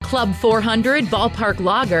Club 400 Ballpark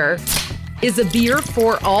Lager is a beer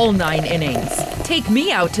for all 9 innings. Take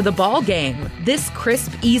me out to the ball game. This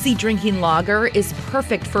crisp, easy drinking lager is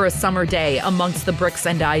perfect for a summer day amongst the bricks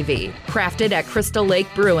and ivy. Crafted at Crystal Lake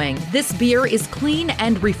Brewing, this beer is clean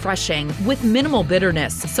and refreshing with minimal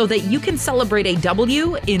bitterness so that you can celebrate a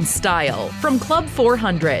W in style. From Club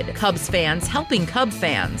 400, Cubs fans helping Cub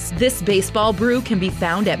fans. This baseball brew can be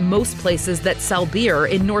found at most places that sell beer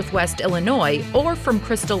in Northwest Illinois or from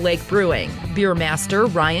Crystal Lake Brewing. Beer master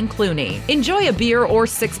Ryan Clooney. Enjoy a beer or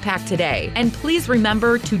 6-pack today, and please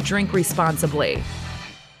remember to drink responsibly.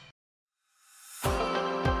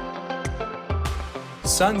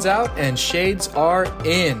 Sun's out and shades are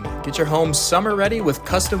in. Get your home summer ready with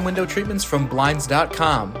custom window treatments from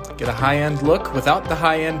Blinds.com. Get a high-end look without the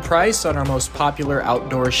high-end price on our most popular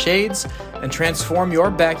outdoor shades, and transform your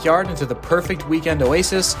backyard into the perfect weekend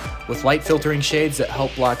oasis with light filtering shades that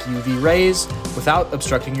help block UV rays without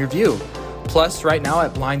obstructing your view. Plus, right now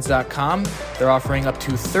at Blinds.com, they're offering up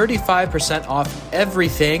to 35% off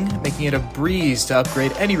everything, making it a breeze to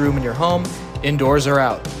upgrade any room in your home, indoors or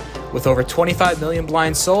out. With over 25 million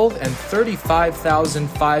blinds sold and 35,000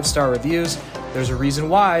 5-star reviews, there's a reason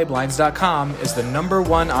why Blinds.com is the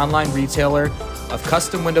 #1 online retailer of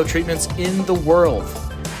custom window treatments in the world.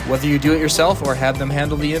 Whether you do it yourself or have them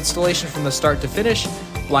handle the installation from the start to finish,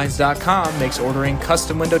 Blinds.com makes ordering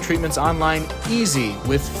custom window treatments online easy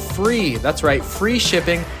with free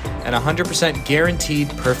shipping and 100% guaranteed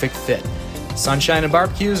perfect fit. Sunshine and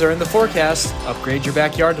barbecues are in the forecast. Upgrade your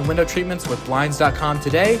backyard to window treatments with Blinds.com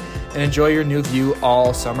today and enjoy your new view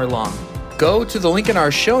all summer long. Go to the link in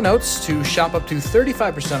our show notes to shop up to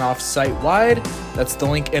 35% off site-wide. That's the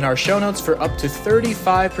link in our show notes for up to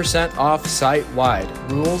 35% off site-wide.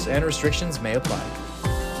 Rules and restrictions may apply.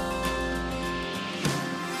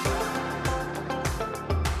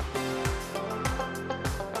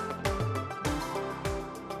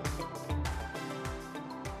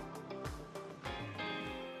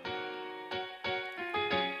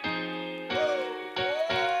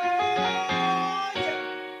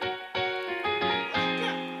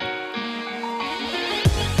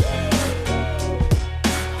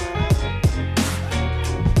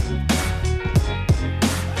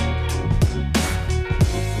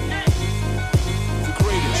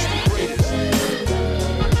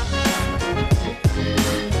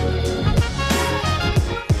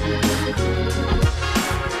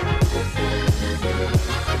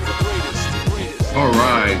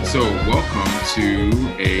 So welcome to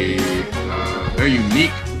a very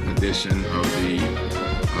unique edition of the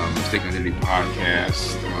Mistaken Identity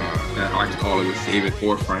podcast. I like to call it with David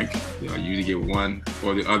or Frank. I usually get one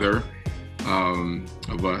or the other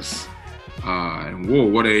of us. And whoa,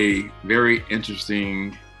 what a very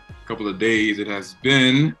interesting couple of days it has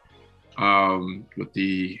been with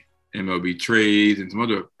the MLB trades and some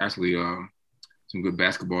other, actually, some good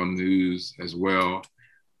basketball news as well.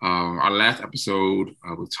 Our last episode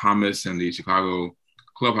with Thomas and the Chicago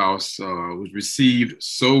Clubhouse was received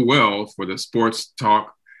so well for the sports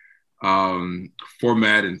talk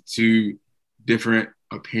format and 2 different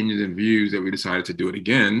opinions and views that we decided to do it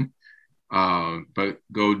again, but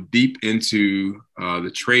go deep into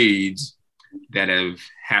the trades that have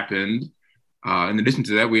happened. In addition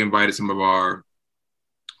to that, we invited some of our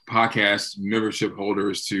podcast membership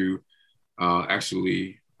holders to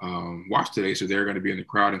actually watch today. So they're going to be in the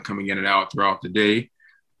crowd and coming in and out throughout the day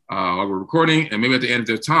while we're recording. And maybe at the end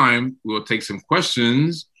of the time, we'll take some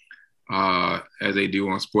questions as they do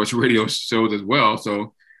on sports radio shows as well.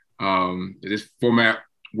 So if this format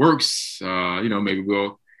works, maybe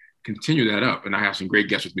we'll continue that up. And I have some great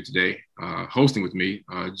guests with me today, hosting with me,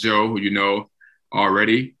 Joe, who you know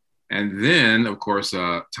already. And then, of course,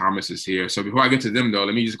 Thomas is here. So before I get to them, though,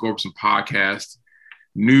 let me just go over some podcast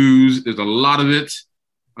news. There's a lot of it.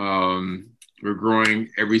 We're growing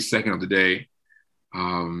every second of the day.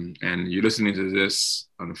 And you're listening to this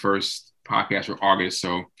on the first podcast for August.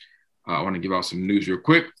 So I want to give out some news real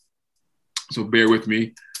quick. So bear with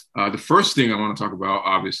me. The first thing I want to talk about,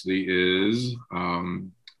 obviously, is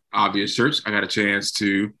Obvious Shirts. I got a chance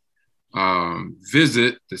to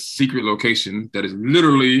visit the secret location that is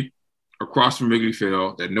literally across from Wrigley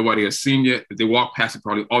Field that nobody has seen yet. They walk past it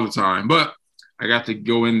probably all the time. But I got to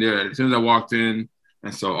go in there as soon as I walked in.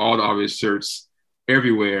 And so all the Obvious Shirts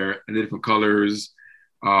everywhere in different colors.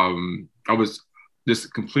 I was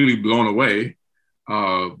just completely blown away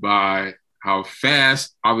by how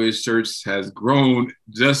fast Obvious Shirts has grown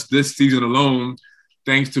just this season alone,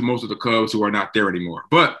 thanks to most of the Cubs who are not there anymore.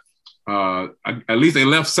 But at least they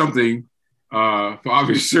left something for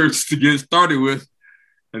Obvious Shirts to get started with,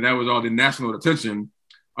 and that was all the national attention.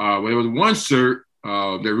 There was one shirt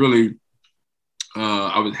They're really,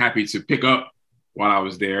 I was happy to pick up while I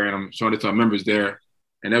was there, and I'm showing it to our members there.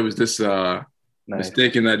 And that was this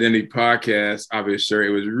Mistaken Identity podcast, obvious shirt.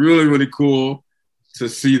 It was really, really cool to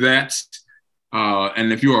see that.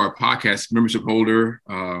 And if you are a podcast membership holder,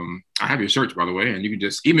 I have your shirts, by the way, and you can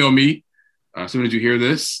just email me as soon as you hear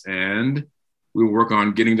this, and we'll work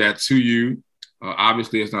on getting that to you.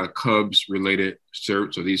 Obviously, it's not a Cubs-related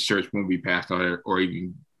shirt, so these shirts won't be passed out or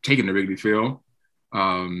even taken to Wrigley Field.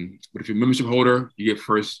 But if you're a membership holder, you get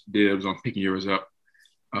first dibs on picking yours up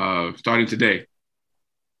starting today.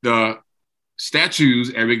 The statues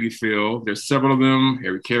at Wrigley Field, there's several of them.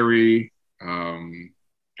 Harry Carey, Ernie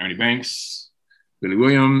Banks, Billy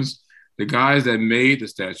Williams. The guys that made the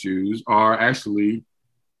statues are actually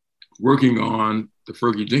working on the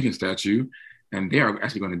Fergie Jenkins statue, and they are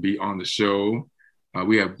actually going to be on the show.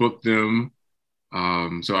 We have booked them.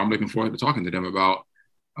 So I'm looking forward to talking to them about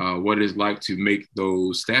what it is like to make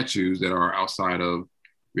those statues that are outside of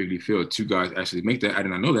Wrigley Field. Two guys actually make that. I did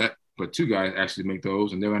not know that, but two guys actually make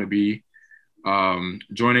those, and they're going to be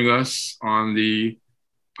joining us on the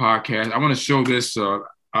podcast. I want to show this. Let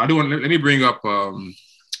me bring up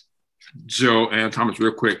Joe and Thomas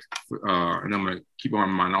real quick, and I'm going to keep on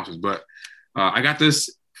my announcements. But I got this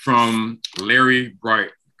from Larry Bright,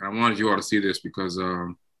 and I wanted you all to see this because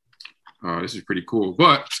this is pretty cool.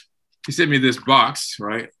 But he sent me this box,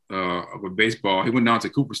 right, of a baseball. He went down to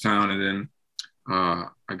Cooperstown, and then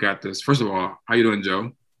I got this. First of all, how you doing,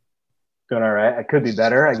 Joe? Doing all right. I could be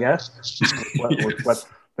better, I guess. What's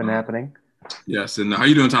been happening? Yes, and how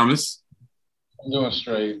you doing, Thomas? I'm doing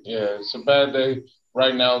straight. Yeah, it's a bad day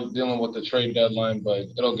right now dealing with the trade deadline, but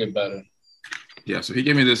it'll get better. Yeah, so he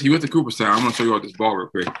gave me this. He went to Cooperstown. I'm going to show you all this ball real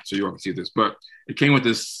quick so you all can see this. But it came with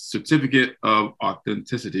this certificate of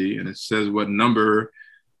authenticity, and it says what number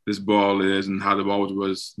this ball is and how the ball it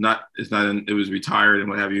was retired and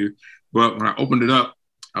what have you. But when I opened it up,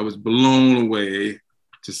 I was blown away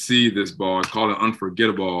to see this ball. It's called an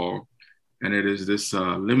Unforgettable, and it is this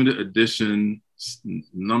limited edition,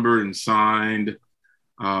 numbered and signed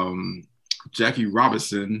Jackie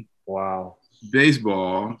Robinson. Wow.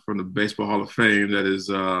 Baseball from the Baseball Hall of Fame that is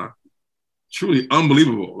truly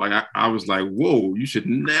unbelievable. Like I was like, whoa, you should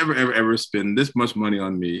never, ever, ever spend this much money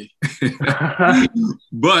on me.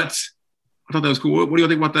 But I thought that was cool. What do you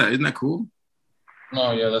think about that? Isn't that cool?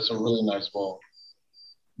 No, yeah, that's a really nice ball.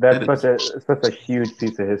 That's such a huge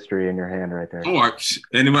piece of history in your hand right there. Oh, and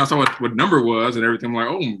then when I saw what number it was and everything, I'm like,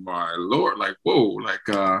 oh my Lord, like, whoa, like,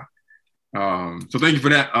 so thank you for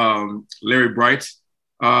that, Larry Bright.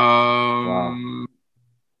 Wow.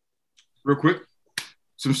 Real quick,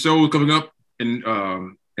 some shows coming up in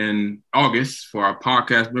August for our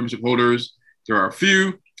podcast membership holders. There are a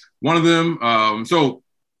few. One of them, so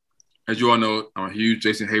as you all know, I'm a huge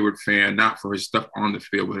Jason Heyward fan, not for his stuff on the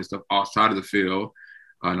field, but his stuff outside of the field.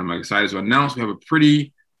 And I'm excited to announce we have a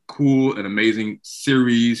pretty cool and amazing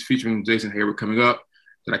series featuring Jason Heyward coming up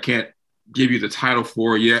that I can't give you the title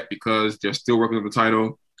for yet because they're still working on the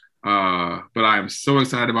title. But I am so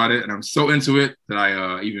excited about it, and I'm so into it that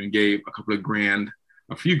I even gave a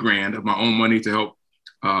few grand of my own money to help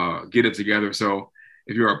get it together. So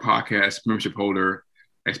if you're a podcast membership holder,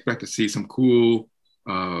 expect to see some cool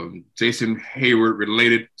Jason Heyward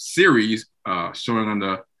related series showing on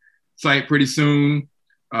the site pretty soon.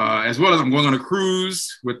 As well as I'm going on a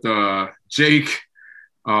cruise with Jake.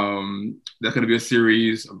 That's going to be a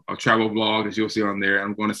series, a travel vlog that you'll see on there.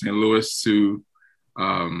 I'm going to St. Louis to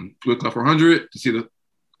Club 400 to see the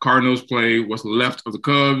Cardinals play what's left of the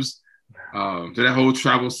Cubs. So that whole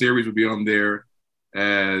travel series will be on there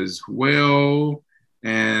as well.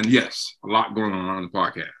 And yes, a lot going on the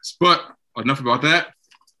podcast. But enough about that.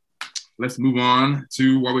 Let's move on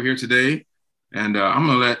to why we're here today. And I'm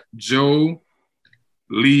going to let Joe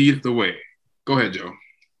lead the way. Go ahead, Joe.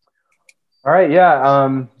 All right,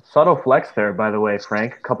 yeah. Subtle flex there, by the way,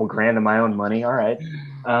 Frank. A couple grand of my own money. All right.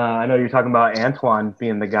 I know you're talking about Antoine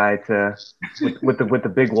being the guy with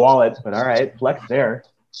the big wallet, but all right, flex there.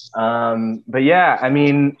 But yeah, I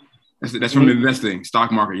mean, that's from investing,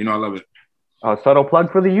 stock market. You know, I love it. Oh, subtle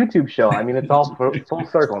plug for the YouTube show. I mean, it's all full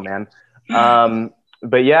circle, man.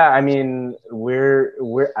 But yeah, I mean,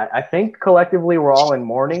 I think collectively we're all in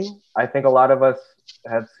mourning. I think a lot of us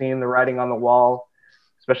have seen the writing on the wall,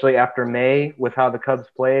 especially after May with how the Cubs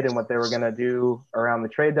played and what they were going to do around the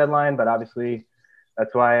trade deadline. But obviously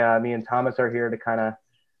that's why me and Thomas are here to kind of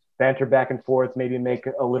banter back and forth, maybe make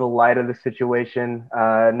a little light of the situation,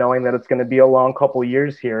 knowing that it's going to be a long couple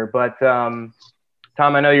years here. But Tom,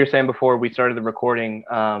 I know you were saying before we started the recording,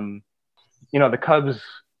 the Cubs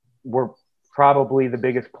were probably the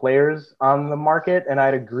biggest players on the market, and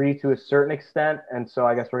I'd agree to a certain extent. And so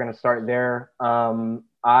I guess we're going to start there.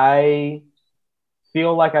 I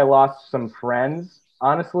feel like I lost some friends,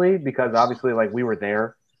 honestly, because obviously, like, we were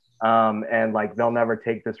there, and like they'll never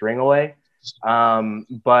take this ring away.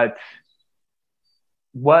 But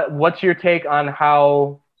what's your take on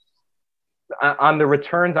on the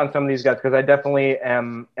returns on some of these guys? Because I definitely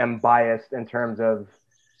am biased in terms of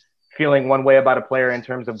feeling one way about a player in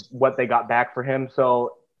terms of what they got back for him.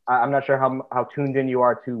 So I'm not sure how tuned in you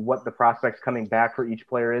are to what the prospects coming back for each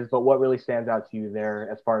player is, but what really stands out to you there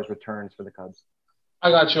as far as returns for the Cubs? I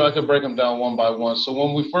got you. I can break them down one by one. So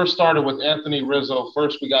when we first started with Anthony Rizzo,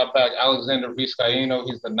 first we got back Alexander Vizcaíno.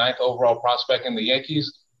 He's the 9th overall prospect in the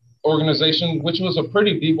Yankees organization, which was a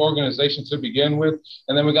pretty deep organization to begin with.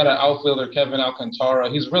 And then we got an outfielder, Kevin Alcantara.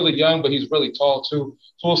 He's really young, but he's really tall too.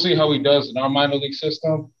 So we'll see how he does in our minor league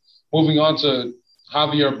system. Moving on to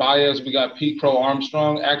Javier Baez, we got Pete Crow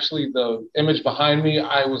Armstrong. Actually, the image behind me,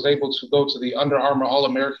 I was able to go to the Under Armour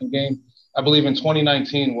All-American game, I believe in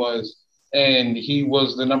 2019 and he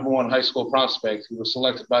was the #1 high school prospect. He was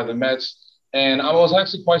selected by the Mets. And I was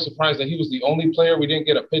actually quite surprised that he was the only player. We didn't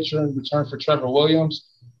get a pitcher in return for Trevor Williams,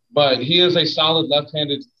 but he is a solid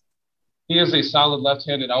left-handed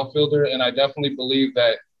outfielder. And I definitely believe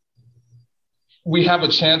that we have a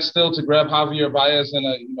chance still to grab Javier Baez in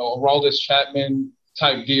a Aroldis Chapman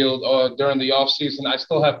type deal during the offseason. I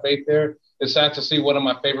still have faith there. It's sad to see one of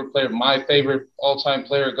my favorite all-time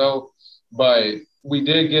player go, but we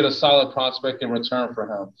did get a solid prospect in return for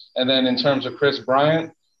him. And then in terms of Kris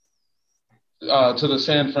Bryant to the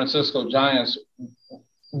San Francisco Giants,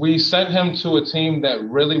 we sent him to a team that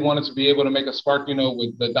really wanted to be able to make a spark,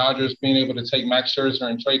 with the Dodgers being able to take Max Scherzer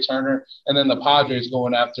and Trey Turner, and then the Padres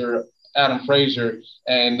going after Adam Frazier,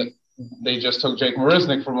 and they just took Jake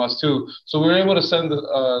Marisnick from us too. So we were able to send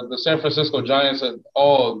the San Francisco Giants an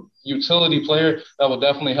all-utility player that will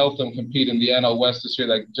definitely help them compete in the NL West this year.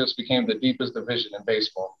 That just became the deepest division in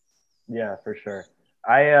baseball. Yeah, for sure.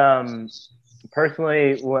 I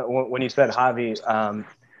personally, when you said Javi,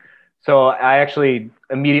 so I actually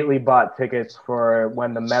immediately bought tickets for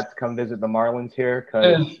when the Mets come visit the Marlins here,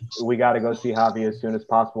 because we got to go see Javi as soon as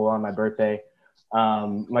possible on my birthday.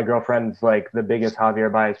 My girlfriend's like the biggest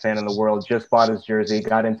Javier Baez fan in the world, just bought his jersey,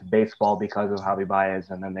 got into baseball because of Javi Baez,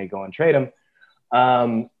 and then they go and trade him.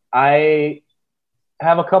 I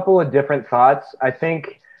have a couple of different thoughts. I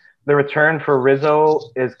think the return for Rizzo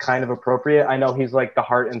is kind of appropriate. I know he's like the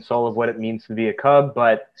heart and soul of what it means to be a Cub,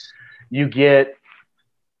 but you get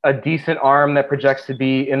a decent arm that projects to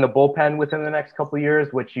be in the bullpen within the next couple of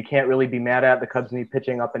years, which you can't really be mad at. The Cubs need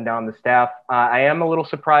pitching up and down the staff. I am a little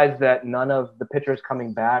surprised that none of the pitchers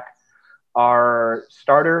coming back are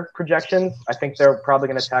starter projections. I think they're probably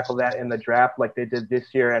going to tackle that in the draft like they did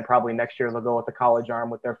this year, and probably next year they'll go with the college arm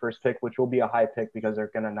with their first pick, which will be a high pick because they're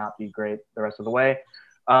going to not be great the rest of the way.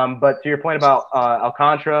 But to your point about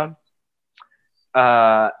Alcantara,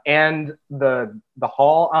 and the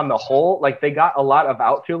haul on the whole, like they got a lot of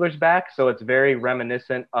outfielders back. So it's very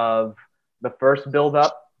reminiscent of the first build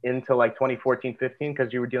up into like 2014-15,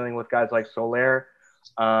 because you were dealing with guys like Soler,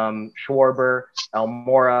 Schwarber,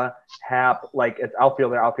 Almora, Happ, like it's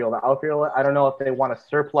outfielder. I don't know if they want a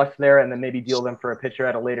surplus there and then maybe deal them for a pitcher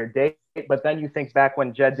at a later date. But then you think back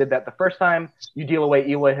when Jed did that the first time, you deal away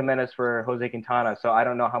Eloy Jimenez for Jose Quintana. So I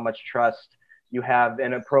don't know how much trust you have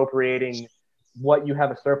in appropriating what you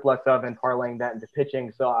have a surplus of and parlaying that into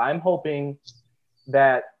pitching. So I'm hoping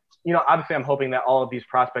that, obviously I'm hoping that all of these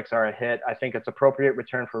prospects are a hit. I think it's appropriate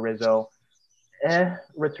return for Rizzo,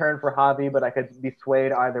 return for Javi, but I could be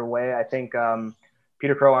swayed either way. I think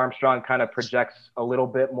Peter Crow Armstrong kind of projects a little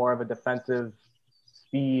bit more of a defensive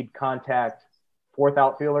speed contact fourth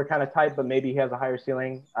outfielder kind of type, but maybe he has a higher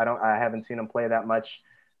ceiling. I haven't seen him play that much.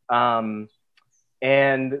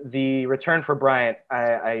 And the return for Bryant,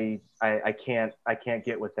 I can't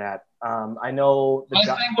get with that. I know. I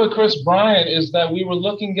think with Kris Bryant is that we were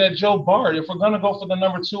looking at Joe Bart. If we're going to go for the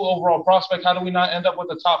 #2 overall prospect, how do we not end up with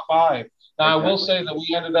the top 5? Now, exactly. I will say that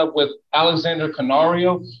we ended up with Alexander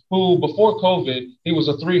Canario, who before COVID, he was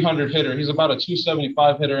a 300 hitter. He's about a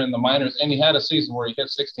 275 hitter in the minors, and he had a season where he hit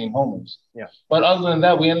 16 homers. Yeah. But other than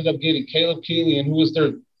that, we ended up getting Caleb Keelan, who was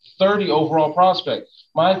their 30 overall prospect.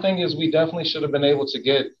 My thing is we definitely should have been able to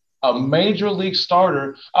get a major league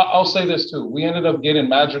starter. I'll say this too. We ended up getting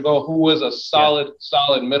Madrigal, who was a solid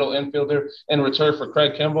middle infielder in return for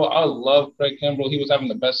Craig Kimbrell. I love Craig Kimbrell. He was having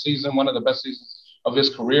the best season, one of the best seasons of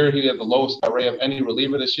his career. He had the lowest array of any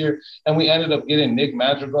reliever this year. And we ended up getting Nick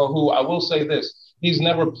Madrigal, who I will say this, he's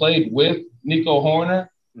never played with Nico Hoerner,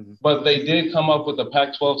 But they did come up with the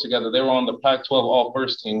Pac-12 together. They were on the Pac-12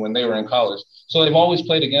 all-first team when they were in college. So they've always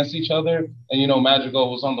played against each other. And, you know, Madrigal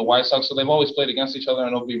was on the White Sox. So they've always played against each other.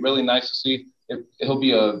 And it'll be really nice to see if he'll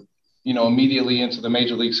be, immediately into the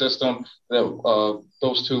major league system, that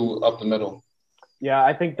those two up the middle. Yeah,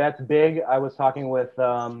 I think that's big. I was talking with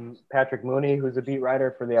Patrick Mooney, who's a beat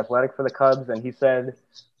writer for The Athletic for the Cubs, and he said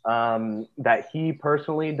that he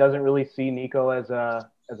personally doesn't really see Nico as a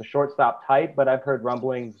shortstop type, but I've heard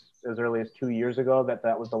rumblings as early as 2 years ago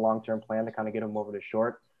that was the long-term plan to kind of get him over to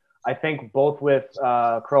short. I think both with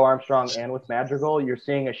Crow Armstrong and with Madrigal, you're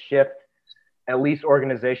seeing a shift, at least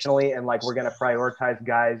organizationally, and like we're going to prioritize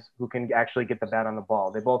guys who can actually get the bat on the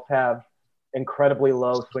ball. They both have incredibly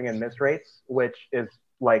low swing and miss rates, which is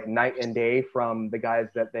like night and day from the guys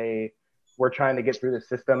that they were trying to get through the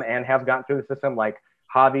system and have gotten through the system, like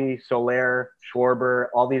Javi, Soler, Schwarber.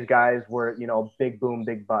 All these guys were, big boom,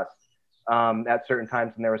 big bust at certain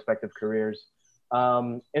times in their respective careers.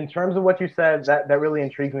 In terms of what you said, that really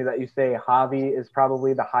intrigues me that you say Javi is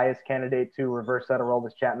probably the highest candidate to reverse that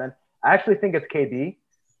Aroldis Chapman. I actually think it's KB,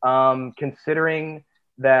 considering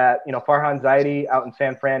that, Farhan Zaidi out in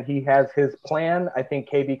San Fran, he has his plan. I think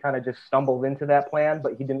KB kind of just stumbled into that plan,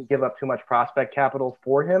 but he didn't give up too much prospect capital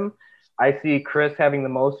for him. I see Chris having the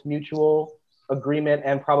most mutual agreement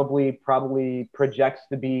and probably projects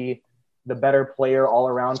to be the better player all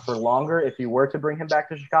around for longer if you were to bring him back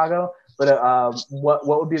to Chicago. But what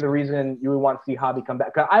would be the reason you would want to see Javi come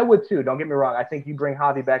back? 'Cause I would too. Don't get me wrong. I think you bring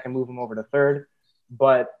Javi back and move him over to third,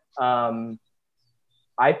 but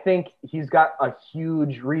I think he's got a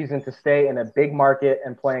huge reason to stay in a big market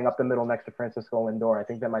and playing up the middle next to Francisco Lindor. I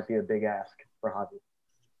think that might be a big ask for Javi.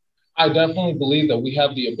 I definitely believe that we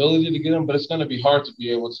have the ability to get him, but it's going to be hard to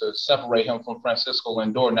be able to separate him from Francisco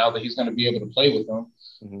Lindor now that he's going to be able to play with him.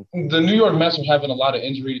 Mm-hmm. The New York Mets are having a lot of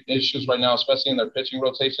injury issues right now, especially in their pitching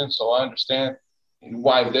rotation, so I understand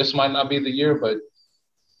why this might not be the year. But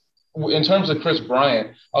in terms of Chris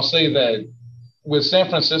Bryant, I'll say that with San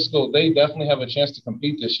Francisco, they definitely have a chance to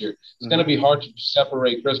compete this year. It's going to be hard to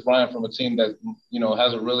separate Chris Bryant from a team that,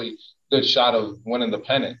 has a really good shot of winning the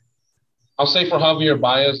pennant. I'll say for Javier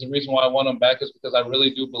Baez, the reason why I want him back is because I really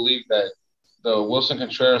do believe that the Wilson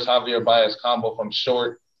Contreras-Javier Baez combo from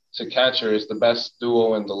short to catcher is the best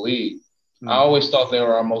duo in the league. I always thought they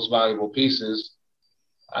were our most valuable pieces.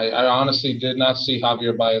 I honestly did not see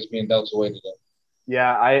Javier Baez being dealt away to them.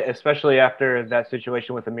 Yeah, especially after that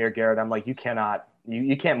situation with Amir Garrett, I'm like, you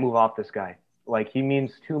can't move off this guy. Like, he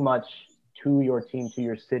means too much to your team, to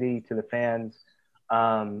your city, to the fans.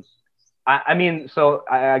 I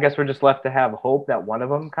guess we're just left to have hope that one of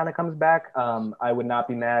them kind of comes back. I would not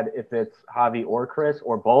be mad if it's Javi or Chris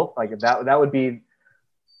or both. Like, that would be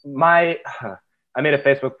I made a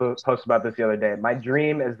Facebook post about this the other day. My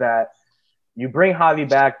dream is that you bring Javi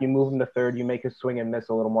back, you move him to third, you make his swing and miss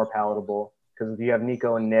a little more palatable, because you have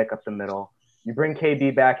Nico and Nick up the middle. You bring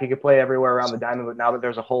KB back, he could play everywhere around the diamond, but now that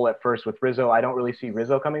there's a hole at first with Rizzo, I don't really see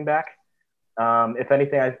Rizzo coming back. If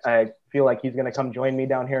anything, I feel like he's going to come join me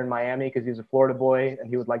down here in Miami because he's a Florida boy and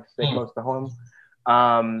he would like to stay close to home.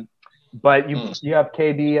 But you have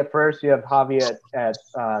KB at first, you have Javi at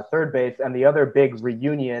third base, and the other big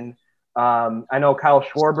reunion. I know Kyle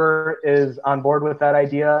Schwarber is on board with that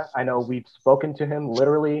idea. I know we've spoken to him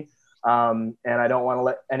literally. And I don't want to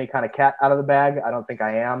let any kind of cat out of the bag. I don't think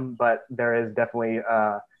I am, but there is definitely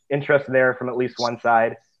interest there from at least one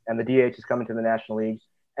side, and the DH is coming to the National League.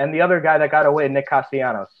 And the other guy that got away, Nick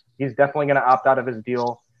Castellanos, he's definitely going to opt out of his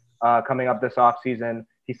deal coming up this offseason.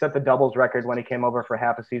 He set the doubles record when he came over for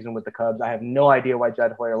half a season with the Cubs. I have no idea why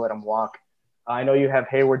Jed Hoyer let him walk. I know you have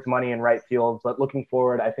Hayward's money in right field, but looking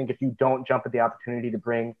forward, I think if you don't jump at the opportunity to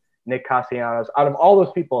bring Nick Castellanos, out of all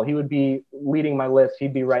those people, he would be leading my list.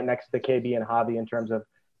 He'd be right next to KB and Javi in terms of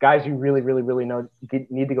guys you really, really, really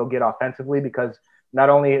need to go get offensively, because not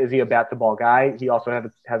only is he a bat-to-ball guy, he also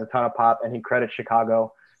has a ton of pop, and he credits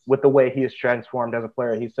Chicago with the way he is transformed as a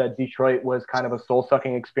player. He said Detroit was kind of a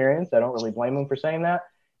soul-sucking experience. I don't really blame him for saying that.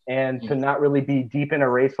 And to not really be deep in a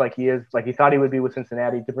race like he is, like he thought he would be with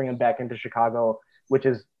Cincinnati, to bring him back into Chicago, which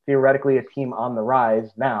is theoretically a team on the rise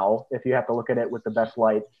now, if you have to look at it with the best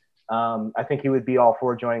light. I think he would be all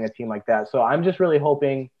for joining a team like that. So I'm just really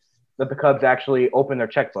hoping that the Cubs actually open their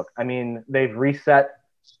checkbook. I mean, they've reset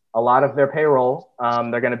a lot of their payroll.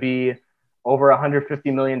 They're going to be over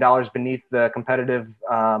 $150 million beneath the competitive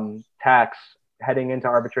tax heading into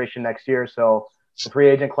arbitration next year. So the free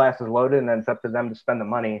agent class is loaded, and then it's up to them to spend the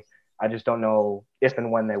money. I just don't know if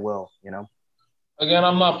and when they will, Again,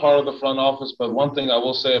 I'm not part of the front office, but one thing I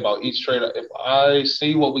will say about each trade, if I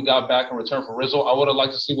see what we got back in return for Rizzo, I would have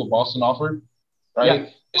liked to see what Boston offered,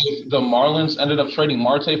 right? if the Marlins ended up trading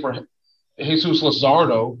Marte for Jesus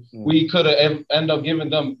Luzardo, we could have ended up giving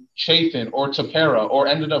them Chafin or Tepera, or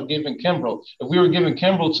ended up giving Kimbrel. If we were giving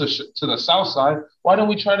Kimbrel to the south side, why don't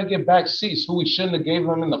we try to get back Cease, who we shouldn't have gave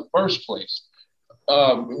them in the first place?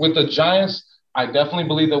 With the Giants, I definitely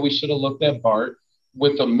believe that we should have looked at Bart.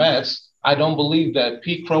 With the Mets, I don't believe that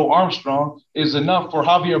Pete Crow Armstrong is enough for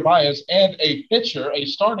Javier Baez and a pitcher, a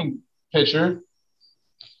starting pitcher.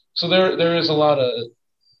 So there is a lot of,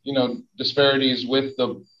 disparities with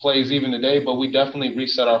the plays even today, but we definitely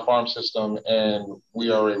reset our farm system, and we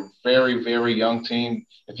are a very, very young team.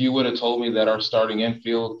 If you would have told me that our starting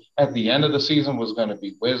infield at the end of the season was going to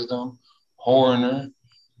be Wisdom, Horner,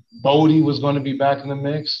 Bodie was going to be back in the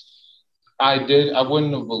mix, I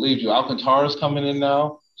wouldn't have believed you. Alcantara's coming in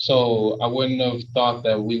now, so I wouldn't have thought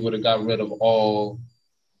that we would have got rid of all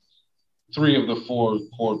three of the four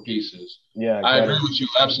core pieces. Yeah, I agree with you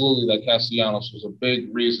absolutely that Castellanos was a big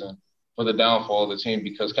reason for the downfall of the team,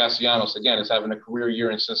 because Castellanos, again, is having a career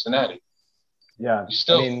year in Cincinnati. Yeah, He's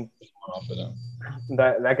still off of them.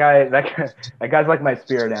 That guy's like my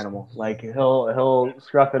spirit animal. Like he'll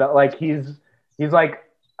scruff it up. Like he's like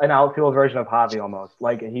an outfield version of Javi almost.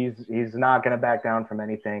 Like he's not gonna back down from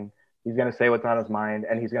anything. He's gonna say what's on his mind,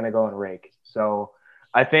 and he's gonna go and rake. So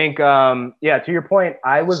I think, to your point,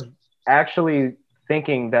 I was actually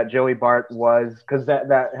thinking that Joey Bart was, because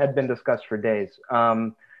that had been discussed for days.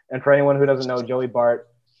 And for anyone who doesn't know, Joey Bart,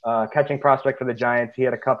 catching prospect for the Giants, he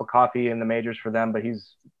had a cup of coffee in the majors for them, but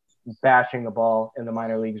he's bashing the ball in the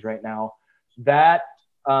minor leagues right now. That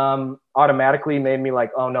automatically made me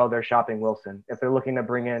like, oh no, they're shopping Wilson. If they're looking to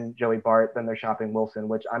bring in Joey Bart, then they're shopping Wilson,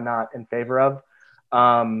 which I'm not in favor of.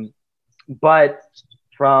 But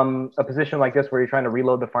from a position like this where you're trying to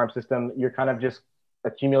reload the farm system, you're kind of just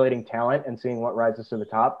accumulating talent and seeing what rises to the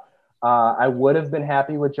top. I would have been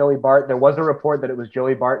happy with Joey Bart. There was a report that it was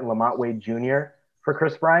Joey Bart and Lamont Wade Jr. for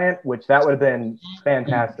Chris Bryant, which that would have been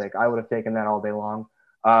fantastic. I would have taken that all day long.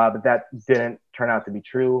 But that didn't turn out to be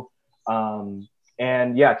true. And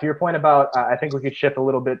to your point about, I think we could shift a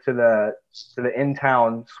little bit to the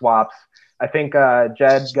in-town swaps. I think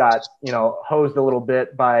Jed got, hosed a little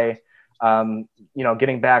bit by,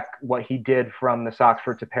 getting back what he did from the Sox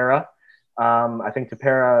for Tepera. I think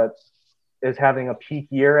Tepera is having a peak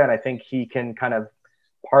year, and I think he can kind of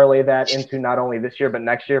parlay that into not only this year, but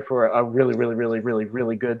next year for a really, really, really, really,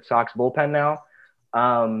 really good Sox bullpen now.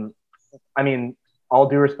 I mean, all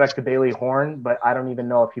due respect to Bailey Horn, but I don't even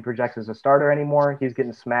know if he projects as a starter anymore. He's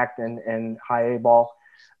getting smacked in high A ball.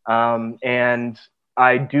 And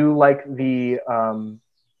I do like the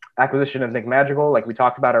acquisition of Nick Madrigal, like we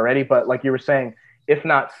talked about already, but like you were saying, if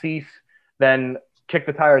not Cease, then kick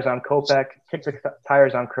the tires on Kopech, kick the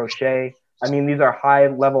tires on Crochet. I mean, these are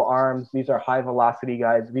high-level arms. These are high-velocity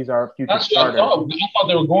guys. These are future starters. I thought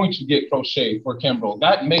they were going to get Crochet for Kimbrel.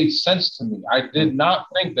 That made sense to me. I did not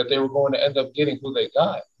think that they were going to end up getting who they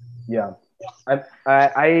got. Yeah.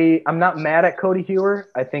 I'm not mad at Cody Hewer.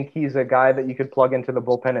 I think he's a guy that you could plug into the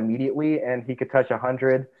bullpen immediately, and he could touch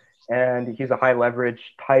 100, and he's a high-leverage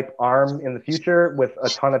type arm in the future with a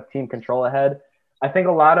ton of team control ahead. I think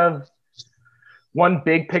one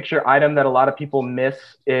big picture item that a lot of people miss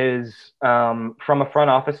is from a front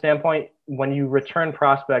office standpoint, when you return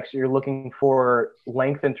prospects, you're looking for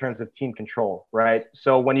length in terms of team control, right?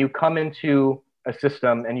 So when you come into a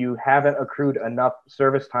system and you haven't accrued enough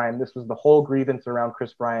service time, this was the whole grievance around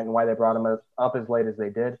Chris Bryant and why they brought him up as late as they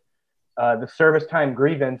did. The service time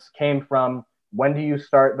grievance came from, when do you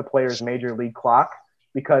start the player's major league clock?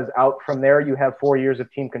 Because out from there, you have 4 years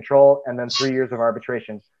of team control and then 3 years of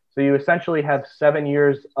arbitration. So you essentially have 7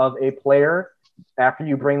 years of a player after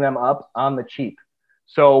you bring them up on the cheap.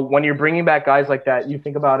 So when you're bringing back guys like that, you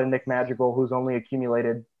think about a Nick Madrigal who's only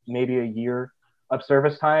accumulated maybe a year of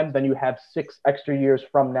service time, then you have 6 extra years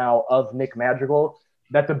from now of Nick Madrigal.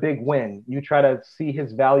 That's a big win. You try to see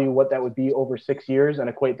his value, what that would be over 6 years, and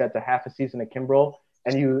equate that to half a season of Kimbrel,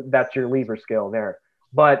 and that's your lever scale there.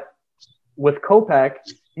 But with Kopech,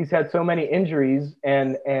 he's had so many injuries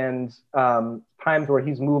and times where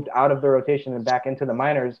he's moved out of the rotation and back into the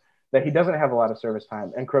minors that he doesn't have a lot of service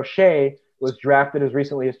time. And Crochet was drafted as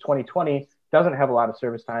recently as 2020, doesn't have a lot of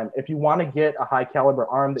service time. If you want to get a high caliber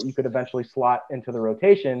arm that you could eventually slot into the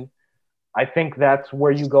rotation, I think that's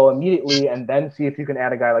where you go immediately and then see if you can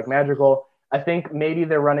add a guy like Madrigal. I think maybe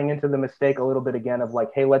they're running into the mistake a little bit again of like,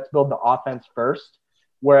 hey, let's build the offense first.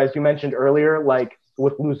 Whereas you mentioned earlier, like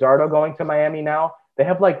with Luzardo going to Miami now, they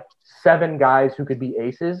have like 7 guys who could be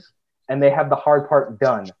aces, and they have the hard part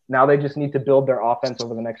done. Now they just need to build their offense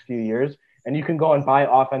over the next few years, and you can go and buy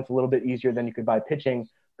offense a little bit easier than you could buy pitching.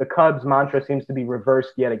 The Cubs' mantra seems to be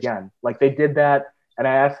reversed yet again. Like they did that And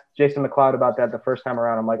I asked Jason McLeod about that the first time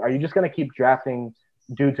around. I'm like, are you just going to keep drafting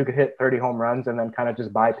dudes who could hit 30 home runs and then kind of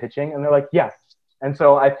just buy pitching? And they're like, yeah. And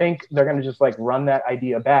so I think they're going to just like run that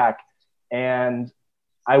idea back. And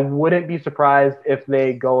I wouldn't be surprised if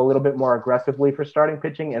they go a little bit more aggressively for starting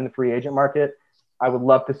pitching in the free agent market. I would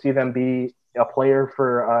love to see them be a player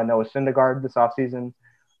for Noah Syndergaard this offseason.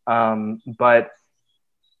 But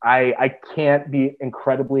I can't be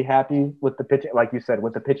incredibly happy with the pitching. Like you said,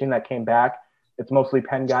 with the pitching that came back, it's mostly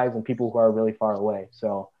pen guys and people who are really far away.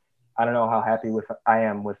 So I don't know how happy I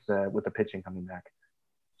am with the pitching coming back.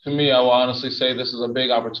 To me, I will honestly say this is a big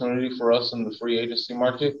opportunity for us in the free agency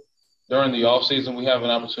market. During the offseason, we have an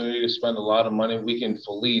opportunity to spend a lot of money. We can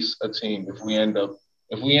fleece a team if we end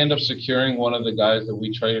up securing one of the guys that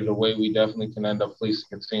we traded away. We definitely can end up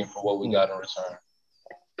fleecing a team for what we got in return.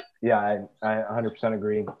 Yeah, I 100%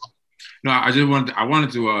 agree. No, I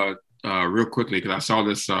wanted to real quickly, because I saw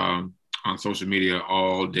this on social media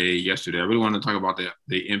all day yesterday. I really wanted to talk about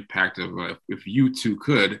the impact of if you two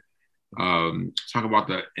could talk about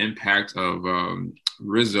the impact of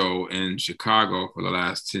Rizzo in Chicago for the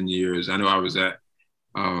last 10 years. I know I was at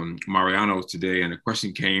Mariano's today, and a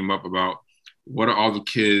question came up about what are all the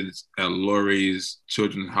kids at Lurie's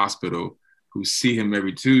Children's Hospital who see him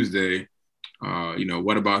every Tuesday?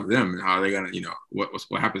 What about them? How are they gonna,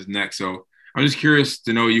 what happens next? So I'm just curious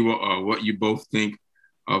to know what you both think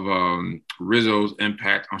of Rizzo's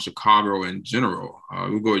impact on Chicago in general.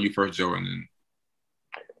 We'll go with you first, Joe, and then.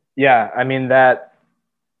 Yeah, I mean that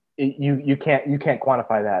you can't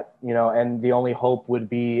quantify that, and the only hope would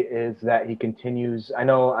be is that he continues. I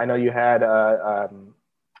know you had a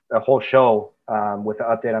whole show with the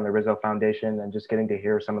update on the Rizzo Foundation, and just getting to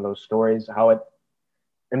hear some of those stories, how it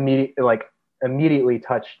immediately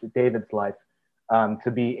touched David's life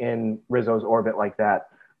to be in Rizzo's orbit like that.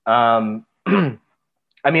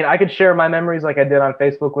 I mean, I could share my memories like I did on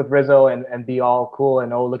Facebook with Rizzo and be all cool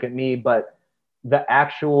and, oh, look at me. But the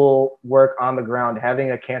actual work on the ground, having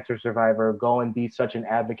a cancer survivor go and be such an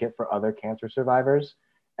advocate for other cancer survivors,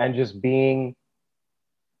 and just being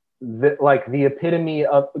the epitome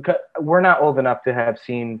of, we're not old enough to have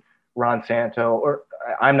seen Ron Santo, or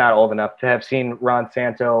I'm not old enough to have seen Ron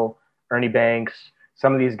Santo, Ernie Banks,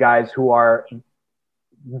 some of these guys who are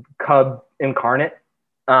Cub incarnate.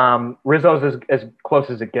 Rizzo's as close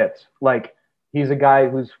as it gets. Like, he's a guy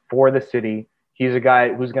who's for the city. He's a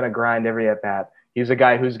guy who's going to grind every at bat. He's a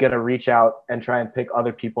guy who's going to reach out and try and pick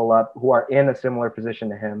other people up who are in a similar position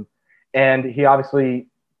to him. And he obviously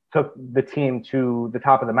took the team to the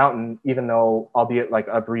top of the mountain, even though, albeit like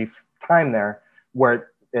a brief time there,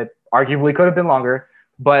 where it arguably could have been longer.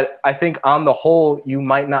 But I think on the whole, you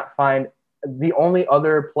might not find the only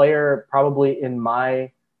other player probably in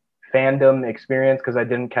my fandom experience, because I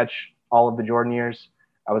didn't catch all of the Jordan years.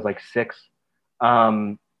 I was like 6.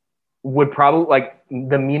 Would probably, like,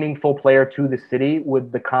 the meaningful player to the city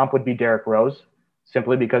would be Derrick Rose,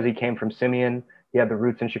 simply because he came from Simeon. He had the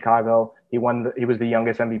roots in Chicago. He was the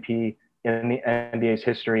youngest MVP in the NBA's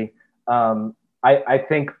history. I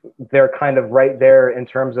think they're kind of right there in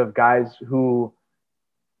terms of guys who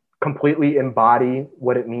completely embody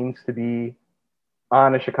what it means to be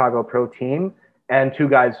on a Chicago pro team, and 2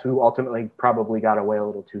 guys who ultimately probably got away a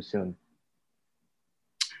little too soon.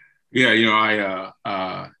 Yeah,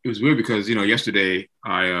 it was weird because, yesterday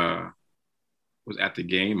I was at the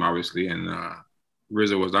game, obviously, and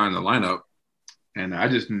Rizzo was not in the lineup. And I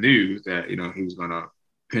just knew that, he was going to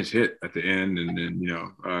pinch hit at the end. And then,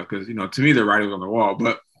 because, to me, the writing was on the wall.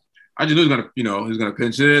 But I just knew he was going to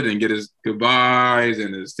pinch hit and get his goodbyes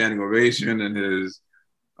and his standing ovation and his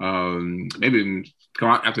maybe even come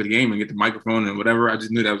out after the game and get the microphone and whatever. I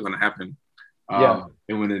just knew that was going to happen. Yeah.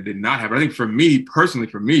 And when it did not happen, I think for me,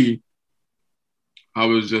 I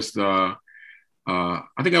was just, I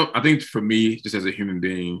think for me, just as a human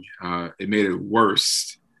being, it made it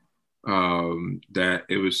worse that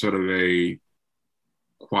it was sort of a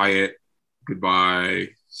quiet goodbye,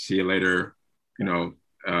 see you later,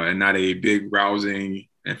 and not a big rousing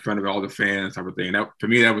in front of all the fans type of thing. That, for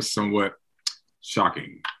me, that was somewhat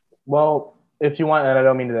shocking. Well, if you want, and I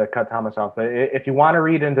don't mean to cut Thomas off, but if you want to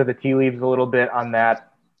read into the tea leaves a little bit on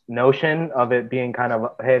that notion of it being kind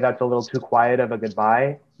of, hey, that's a little too quiet of a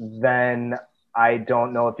goodbye, then I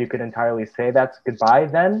don't know if you could entirely say that's goodbye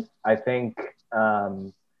then. I think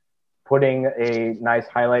putting a nice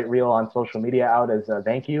highlight reel on social media out as a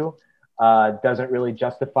thank you doesn't really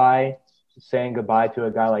justify saying goodbye to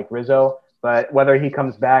a guy like Rizzo. But whether he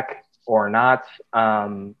comes back or not,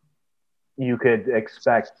 you could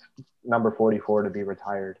expect number 44 to be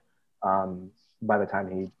retired by the time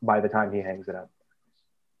he hangs it up.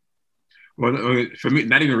 Well, for me,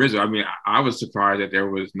 not even Rizzo. I mean, I was surprised that there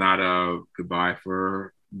was not a goodbye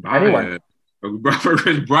for Anyone. Baez. For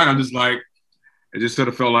Chris Bryant, I'm just like, it just sort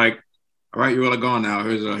of felt like, all right, you're all gone now.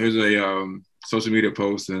 Here's a social media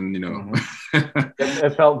post, and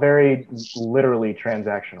It felt very literally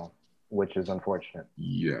transactional, which is unfortunate.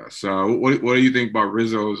 Yeah. So, what do you think about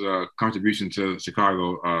Rizzo's contribution to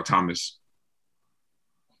Chicago, Thomas?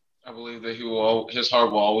 I believe that his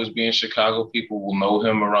heart will always be in Chicago. People will know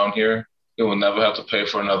him around here. He will never have to pay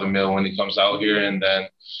for another meal when he comes out here. And then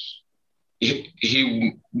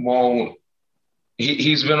he won't.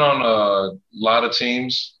 He's been on a lot of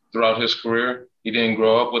teams throughout his career. He didn't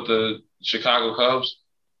grow up with the Chicago Cubs,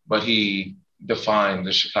 but he defined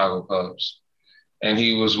the Chicago Cubs. And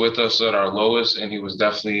he was with us at our lowest, and he was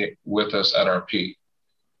definitely with us at our peak.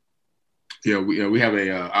 Yeah, we have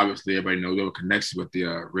obviously everybody knows we have a connection with the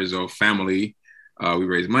Rizzo family. We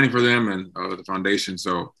raise money for them and the foundation.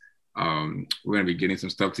 So we're going to be getting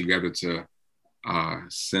some stuff together to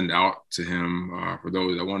send out to him for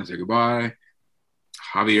those that want to say goodbye.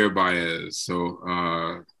 Javier Baez. So,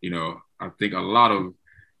 I think a lot of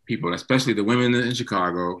people, especially the women in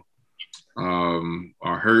Chicago,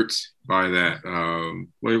 are hurt by that.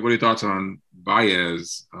 What are your thoughts on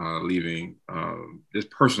Baez leaving, just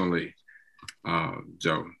personally,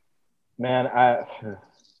 Joe? Man,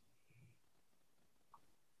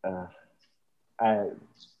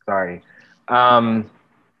 sorry. I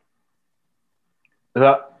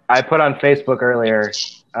put on Facebook earlier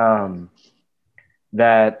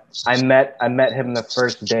that I met him the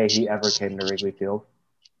first day he ever came to Wrigley Field.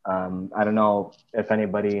 I don't know if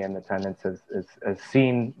anybody in attendance has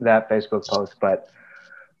seen that Facebook post, but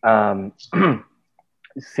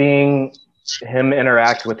seeing him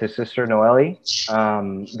interact with his sister Noelle,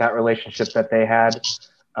 that relationship that they had,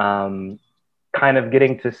 kind of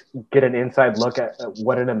getting to get an inside look at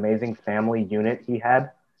what an amazing family unit he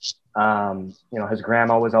had. His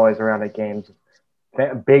grandma was always around at games,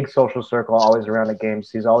 big social circle, always around at games.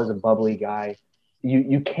 He's always a bubbly guy.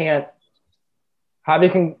 You can't,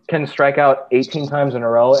 Javi can strike out 18 times in a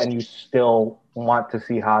row and you still want to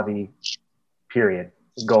see Javi, period.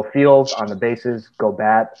 Go field, on the bases, go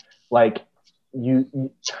bat. Like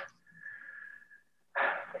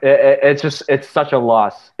it's such a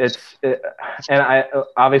loss. And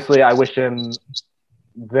I wish him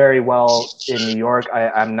very well in New York.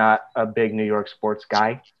 I'm not a big New York sports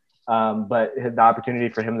guy, but the opportunity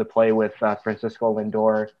for him to play with Francisco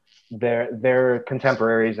Lindor, they're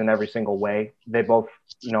contemporaries in every single way. They both,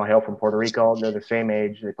 hail from Puerto Rico. They're the same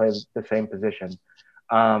age. They play the same position.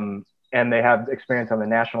 And they have experience on the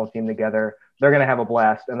national team together. They're going to have a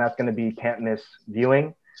blast, and that's going to be can't miss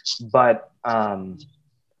viewing. But,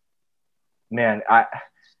 man,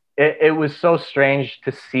 it was so strange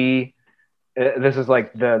to see. This is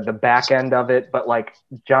like the back end of it, but like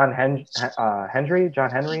Jim Hendry,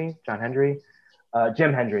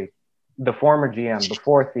 the former GM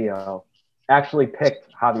before Theo, actually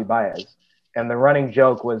picked Javi Baez. And the running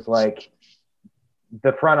joke was like,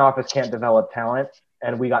 the front office can't develop talent,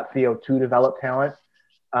 and we got Theo to develop talent.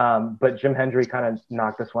 But Jim Hendry kind of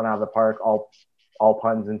knocked this one out of the park, all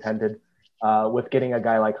puns intended, with getting a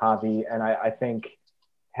guy like Javi. And I think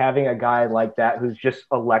having a guy like that who's just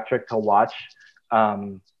electric to watch,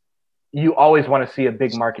 you always want to see a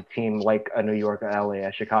big market team like a New York, a LA,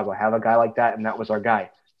 a Chicago have a guy like that, and that was our guy.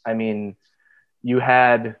 I mean, you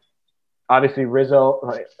had obviously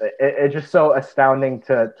Rizzo. It's just so astounding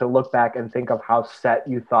to look back and think of how set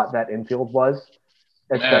you thought that infield was,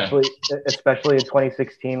 especially in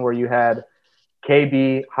 2016, where you had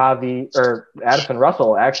KB, Javi, or Addison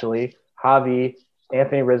Russell, actually, Javi,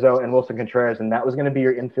 Anthony Rizzo, and Wilson Contreras, and that was going to be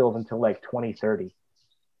your infield until like 2030.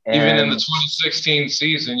 And even in the 2016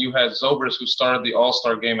 season, you had Zobrist, who started the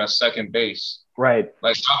All-Star game at second base. Right.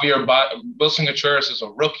 Like Wilson Contreras is a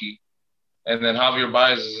rookie, and then Javier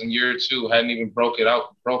Baez is in year 2, hadn't even broke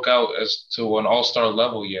out as to an All-Star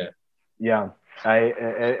level yet. Yeah,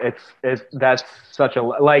 that's such a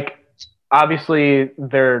like. Obviously,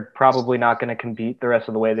 they're probably not going to compete the rest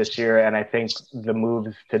of the way this year, and I think the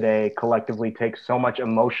moves today collectively take so much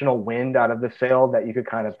emotional wind out of the sail that you could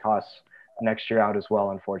kind of toss next year out as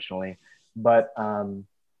well, unfortunately. But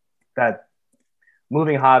that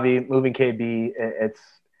moving Javi, moving KB,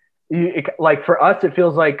 like for us, it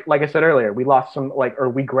feels like I said earlier, we lost some or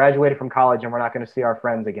we graduated from college and we're not going to see our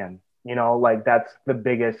friends again. Like that's the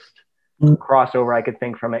biggest crossover I could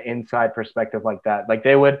think from an inside perspective like that. Like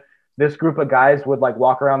this group of guys would like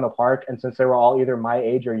walk around the park, and since they were all either my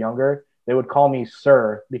age or younger, they would call me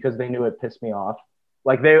sir because they knew it pissed me off.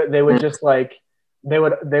 Like they would just like they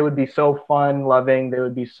would be so fun loving, they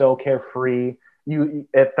would be so carefree,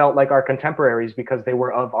 it felt like our contemporaries because they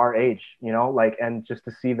were of our age, you know, like, and just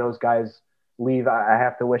to see those guys leave, I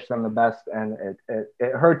have to wish them the best. And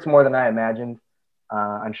it hurts more than I imagined.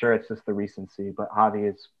 I'm sure it's just the recency, but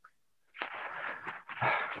Javi is,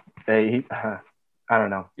 I don't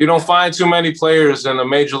know. You don't find too many players in a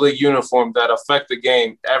major league uniform that affect the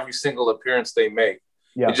game every single appearance they make.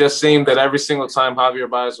 Yeah. It just seemed that every single time Javier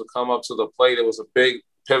Baez would come up to the plate, it was a big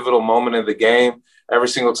pivotal moment in the game. Every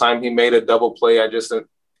single time he made a double play, I just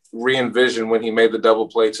re-envisioned when he made the double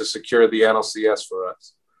play to secure the NLCS for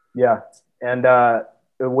us. Yeah, and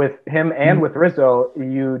with him and with Rizzo,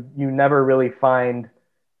 you never really find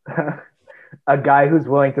a guy who's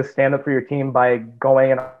willing to stand up for your team by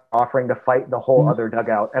going and offering to fight the whole other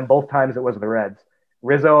dugout. And both times it was the Reds.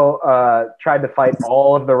 Rizzo tried to fight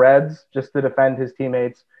all of the Reds just to defend his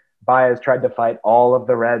teammates. Baez tried to fight all of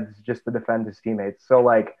the Reds just to defend his teammates. So,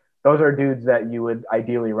 like, those are dudes that you would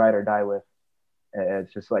ideally ride or die with.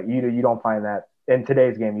 It's just like you don't find that in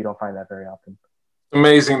today's game. You don't find that very often.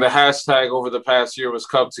 Amazing. The hashtag over the past year was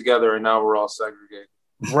Cub Together, and now we're all segregated.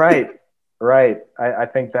 Right. I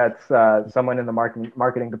think that's someone in the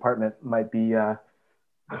marketing department might be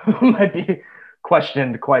might be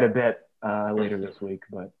questioned quite a bit later this week.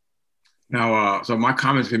 But now, so my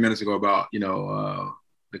comments a few minutes ago about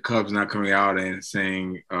the Cubs not coming out and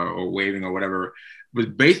saying or waving or whatever was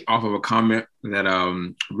based off of a comment that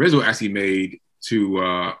Rizzo actually made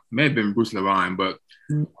to may have been Bruce Levine, but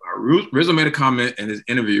Rizzo made a comment in his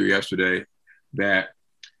interview yesterday that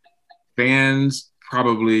fans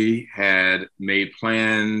probably had made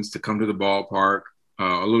plans to come to the ballpark,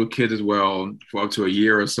 little kids as well, for up to a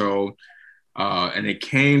year or so, and they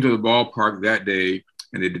came to the ballpark that day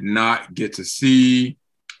and they did not get to see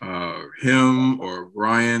him or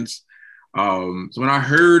Bryant's. So when I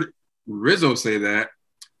heard Rizzo say that,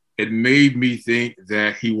 it made me think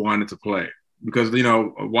that he wanted to play because,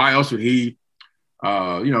 why else would he,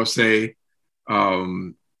 say,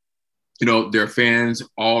 there are fans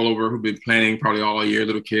all over who've been planning probably all year,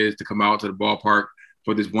 little kids, to come out to the ballpark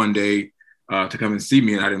for this one day to come and see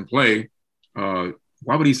me and I didn't play. Why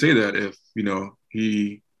would he say that if,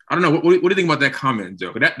 I don't know. What do you think about that comment,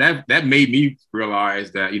 Joe? That made me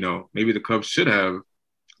realize that, maybe the Cubs should have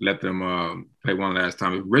let them play one last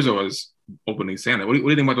time. If Rizzo is opening saying that. What do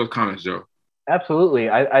you think about those comments, Joe? Absolutely.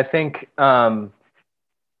 I think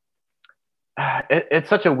it's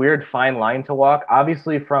such a weird fine line to walk.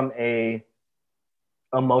 Obviously, from a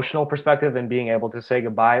emotional perspective and being able to say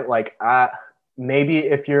goodbye, like maybe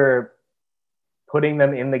if you're putting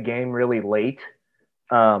them in the game really late,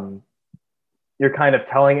 you're kind of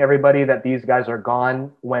telling everybody that these guys are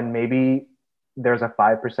gone when maybe there's a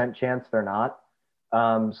 5% chance they're not.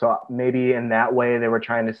 So maybe in that way they were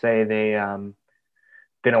trying to say they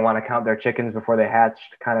didn't want to count their chickens before they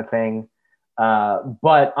hatched kind of thing.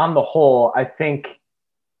 But on the whole, I think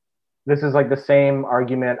this is like the same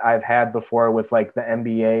argument I've had before with like the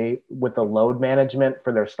NBA with the load management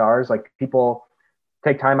for their stars. Like people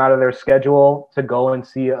take time out of their schedule to go and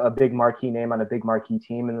see a big marquee name on a big marquee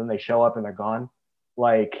team, and then they show up and they're gone.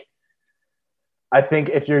 Like, I think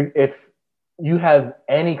if you have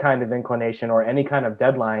any kind of inclination or any kind of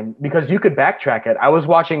deadline, because you could backtrack it. I was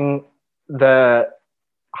watching the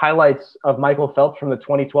highlights of Michael Phelps from the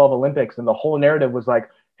 2012 Olympics, and the whole narrative was like,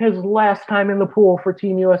 his last time in the pool for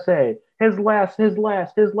Team USA, his last,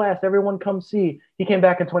 everyone come see. He came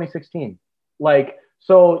back in 2016. Like,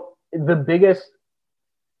 so the biggest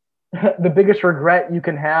regret you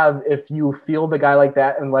can have if you feel the guy like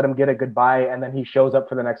that and let him get a goodbye and then he shows up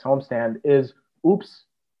for the next homestand is oops.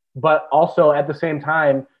 But also at the same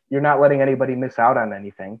time, you're not letting anybody miss out on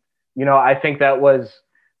anything. I think that was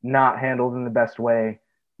not handled in the best way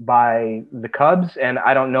by the Cubs. And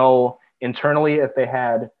I don't know internally if they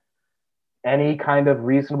had any kind of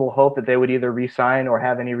reasonable hope that they would either re-sign or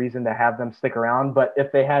have any reason to have them stick around. But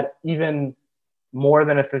if they had even more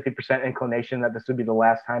than a 50% inclination that this would be the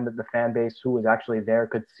last time that the fan base who was actually there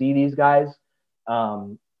could see these guys,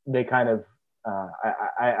 they kind of,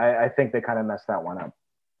 I think they kind of messed that one up.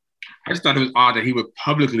 I just thought it was odd that he would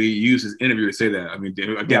publicly use his interview to say that. I mean,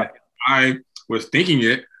 again, I was thinking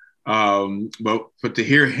it, but to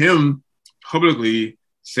hear him publicly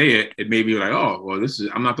say it, it made me like, oh, well,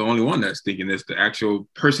 I'm not the only one that's thinking this. The actual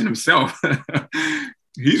person himself,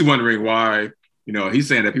 he's wondering why. He's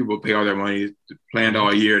saying that people pay all their money, planned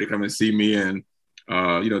all year to come and see me, and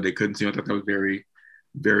they couldn't see him. I thought that was very,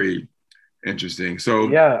 very interesting. So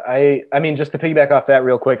yeah, I mean, just to piggyback off that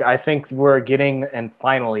real quick, I think we're getting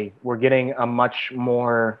a much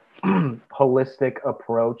more holistic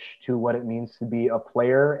approach to what it means to be a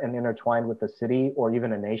player and intertwined with a city or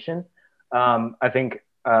even a nation. I think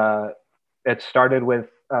It started with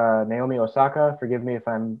Naomi Osaka. Forgive me if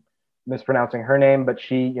I'm mispronouncing her name, but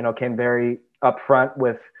she, you know, came very upfront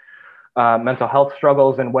with mental health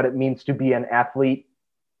struggles and what it means to be an athlete,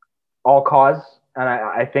 all cause. And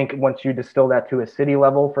I think once you distill that to a city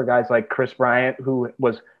level for guys like Chris Bryant, who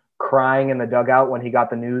was crying in the dugout when he got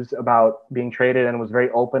the news about being traded and was very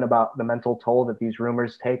open about the mental toll that these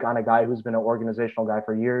rumors take on a guy who's been an organizational guy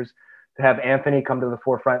for years, to have Anthony come to the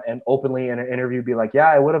forefront and openly in an interview be like, yeah,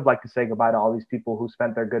 I would have liked to say goodbye to all these people who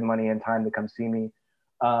spent their good money and time to come see me.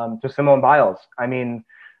 To Simone Biles. I mean,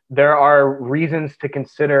 there are reasons to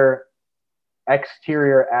consider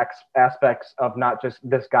exterior aspects of not just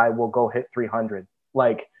this guy will go hit 300.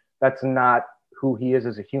 Like, that's not who he is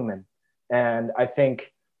as a human. And I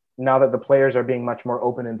think now that the players are being much more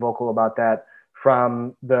open and vocal about that,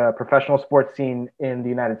 from the professional sports scene in the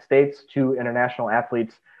United States to international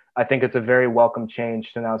athletes, I think it's a very welcome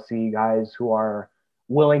change to now see guys who are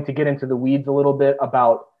willing to get into the weeds a little bit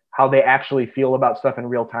about how they actually feel about stuff in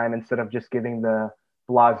real time, instead of just giving the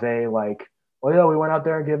blasé, like, well, yeah, we went out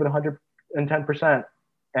there and gave it 110%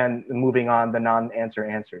 and moving on the non-answer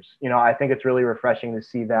answers. You know, I think it's really refreshing to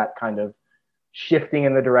see that kind of shifting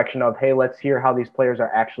in the direction of, hey, let's hear how these players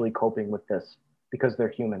are actually coping with this, because they're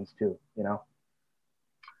humans too, you know?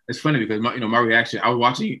 It's funny because my reaction, I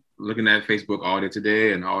was looking at Facebook all day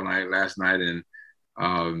today and all night last night. And,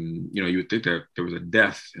 you would think that there was a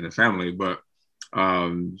death in the family, but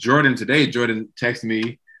Jordan texted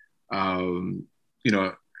me,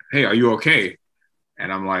 hey, are you okay?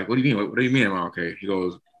 And I'm like, what do you mean? What do you mean I'm okay? He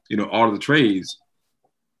goes, all of the trades.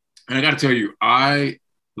 And I got to tell you, I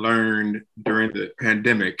learned during the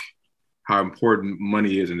pandemic how important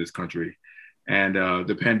money is in this country. And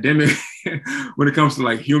the pandemic, when it comes to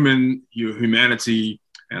like humanity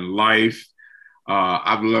and life,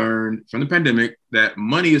 I've learned from the pandemic that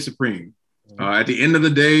money is supreme. At the end of the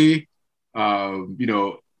day,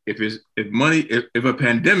 if a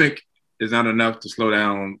pandemic is not enough to slow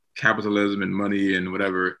down capitalism and money and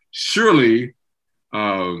whatever, surely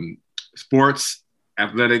sports,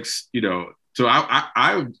 athletics, so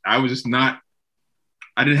I was just not,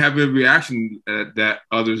 I didn't have a reaction that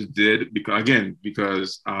others did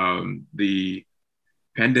because the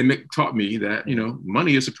pandemic taught me that,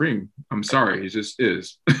 money is supreme. I'm sorry, it just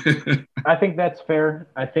is. I think that's fair.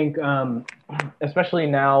 I think, especially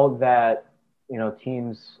now that,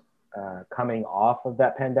 teams coming off of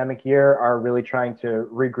that pandemic year are really trying to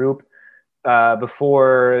regroup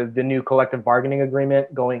before the new collective bargaining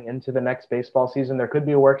agreement going into the next baseball season. There could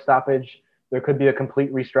be a work stoppage. There could be a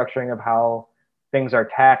complete restructuring of how things are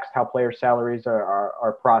taxed, how player salaries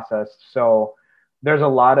are processed. So there's a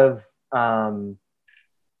lot of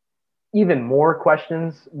even more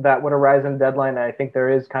questions that would arise in the deadline. I think there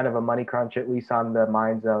is kind of a money crunch, at least on the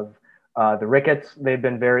minds of the Ricketts. They've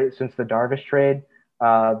been since the Darvish trade,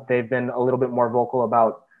 they've been a little bit more vocal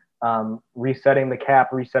about resetting the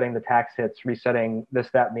cap, resetting the tax hits, resetting this,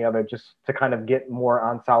 that, and the other, just to kind of get more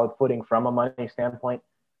on solid footing from a money standpoint.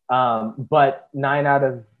 But 9 out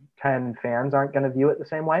of 10 fans aren't going to view it the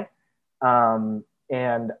same way.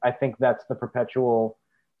 And I think that's the perpetual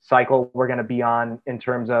cycle we're going to be on in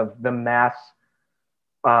terms of the mass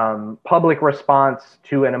public response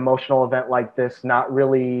to an emotional event like this, not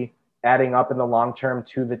really adding up in the long term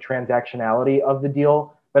to the transactionality of the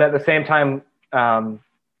deal. But at the same time,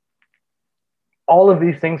 all of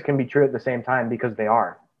these things can be true at the same time, because they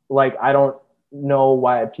are. Like, I don't know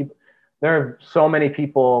why there are so many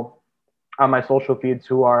people on my social feeds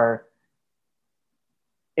who are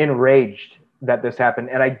enraged that this happened.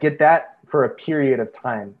 And I get that for a period of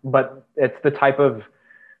time, but it's the type of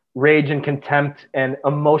rage and contempt and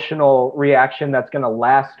emotional reaction that's going to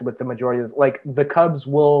last with the majority of, like, the Cubs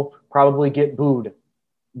will probably get booed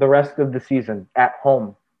the rest of the season at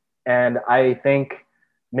home. And I think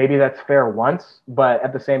maybe that's fair once, but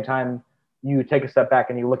at the same time, you take a step back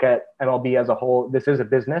and you look at MLB as a whole. This is a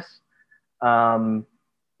business. And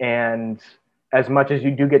as much as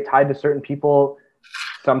you do get tied to certain people,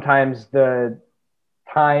 sometimes the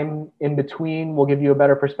time in between will give you a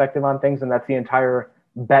better perspective on things. And that's the entire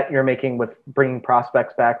bet you're making with bringing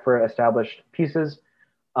prospects back for established pieces.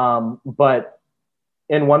 But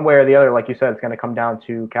in one way or the other, like you said, it's going to come down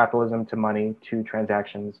to capitalism, to money, to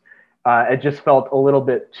transactions. It just felt a little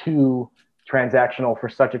bit too transactional for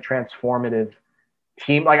such a transformative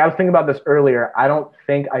team. Like, I was thinking about this earlier. I don't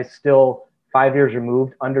think I still, 5 years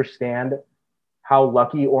removed, understand how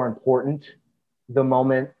lucky or important the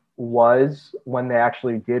moment was when they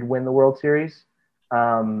actually did win the World Series.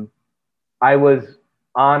 I was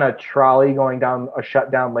on a trolley going down a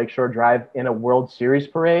shutdown Lakeshore Drive in a World Series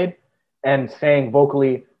parade and saying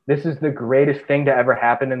vocally, this is the greatest thing to ever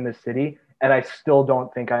happen in this city. And I still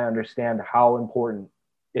don't think I understand how important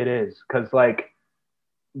it is. Because, like,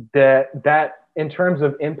 that in terms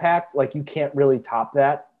of impact, like, you can't really top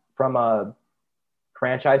that from a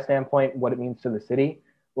franchise standpoint, what it means to the city.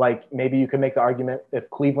 Like, maybe you could make the argument if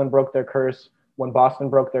Cleveland broke their curse, when Boston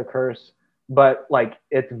broke their curse, but, like,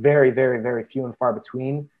 it's very, very, very few and far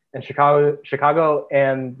between. And Chicago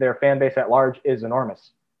and their fan base at large is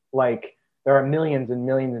enormous. Like, there are millions and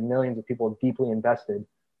millions and millions of people deeply invested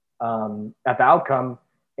at the outcome.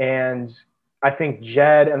 And I think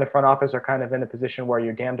Jed and the front office are kind of in a position where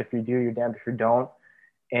you're damned if you do, you're damned if you don't.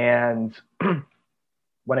 And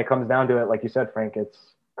when it comes down to it, like you said, Frank, it's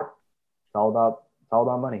all about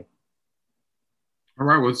money. All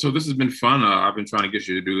right. Well, so this has been fun. I've been trying to get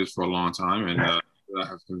you to do this for a long time, and I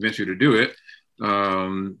have convinced you to do it.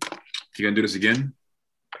 You gonna do this again?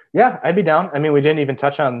 Yeah, I'd be down. I mean, we didn't even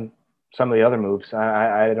touch on some of the other moves.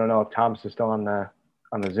 I don't know if Thomas is still on the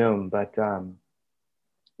Zoom, but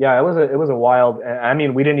yeah, it was a wild. I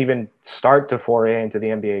mean, we didn't even start to foray into the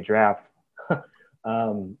NBA draft.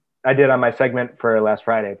 I did on my segment for last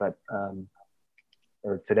Friday, but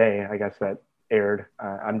or today, I guess that aired.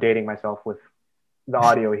 I'm dating myself with the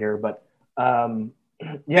audio here, but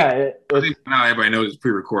yeah, I think now everybody knows it's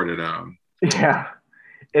pre-recorded. Yeah,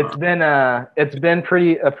 it's been a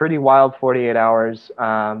pretty wild 48 hours,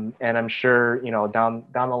 and I'm sure down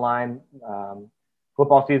the line,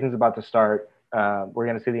 football season's about to start. We're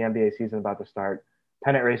going to see the NBA season about to start.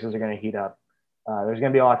 Pennant races are going to heat up. There's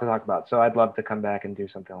going to be a lot to talk about, so I'd love to come back and do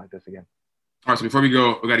something like this again. All right, so before we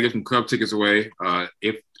go, we got to give some club tickets away.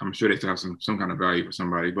 If I'm sure they still have some kind of value for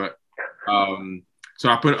somebody, but so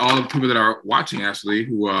I put all the people that are watching, actually,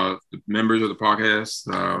 who are the members of the podcast,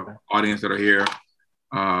 audience that are here.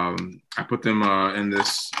 I put them in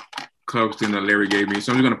this club thing that Larry gave me.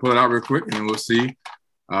 So I'm just going to pull it out real quick, and then we'll see.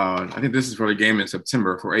 I think this is for a game in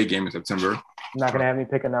September. You're not going to have me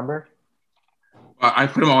pick a number? I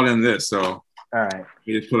put them all in this, so all right.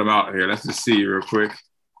 We just put them out here. Let's just see real quick.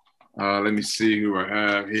 Let me see who I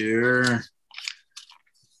have here.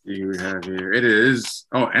 It is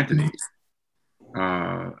Anthony.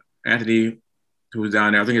 Anthony, who's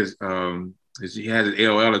down there. I think he has an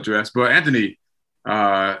AOL address. But Anthony,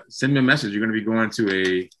 send me a message. You're going to be going to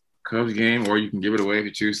a Cubs game, or you can give it away if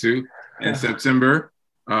you choose to in September.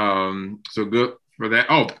 So good for that.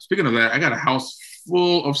 Oh, speaking of that, I got a house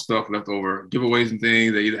full of stuff left over, giveaways and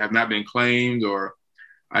things that either have not been claimed or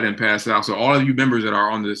I didn't pass out. So all of you members that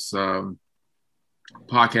are on this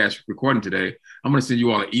podcast recording today, I'm going to send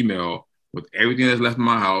you all an email with everything that's left in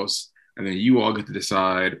my house. And then you all get to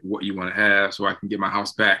decide what you want to have so I can get my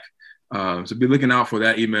house back. So be looking out for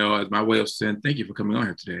that email as my way of saying thank you for coming on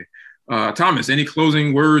here today. Thomas, any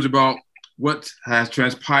closing words about what has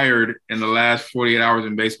transpired in the last 48 hours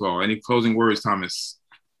in baseball? Any closing words, Thomas?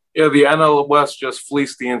 Yeah, the NL West just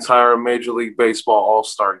fleeced the entire Major League Baseball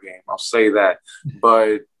All-Star game. I'll say that.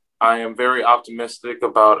 But I am very optimistic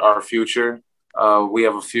about our future. We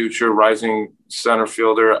have a future rising center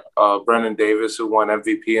fielder, Brendan Davis, who won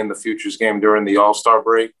MVP in the Futures game during the All-Star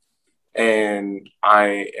break. And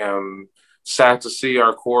I am sad to see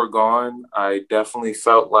our core gone. I definitely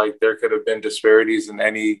felt like there could have been disparities in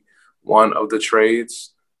any one of the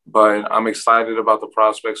trades, but I'm excited about the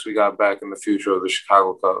prospects we got back in the future of the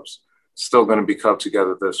Chicago Cubs. Still going to be cut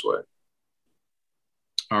together this way.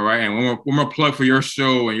 All right. And one more plug for your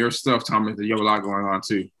show and your stuff, Thomas. You have a lot going on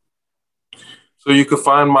too. So you can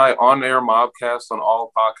find my on-air mobcast on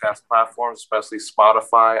all podcast platforms, especially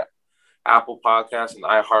Spotify, Apple Podcasts, and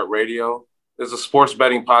iHeartRadio. There's a sports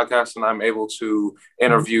betting podcast, and I'm able to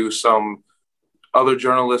interview some other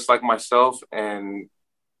journalists like myself and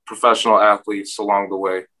professional athletes along the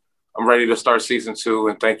way. I'm ready to start season 2,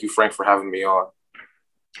 and thank you, Frank, for having me on.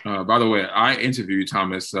 By the way, I interviewed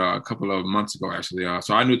Thomas a couple of months ago, actually.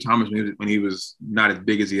 So I knew Thomas when he was not as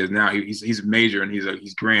big as he is now. He's major and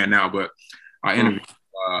he's grand now, but I interviewed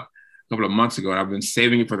a couple of months ago, and I've been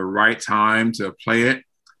saving it for the right time to play it.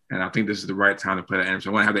 And I think this is the right time to play that interview. So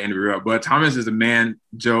I want to have the interview up. But Thomas is a man,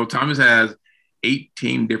 Joe. Thomas has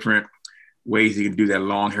 18 different ways he can do that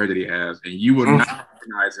long hair that he has. And you would not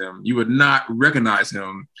recognize him. You would not recognize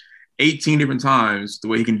him 18 different times the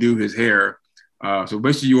way he can do his hair. So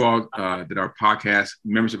basically you all that are podcast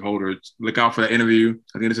membership holders, look out for that interview.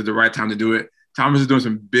 I think this is the right time to do it. Thomas is doing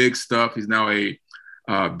some big stuff. He's now a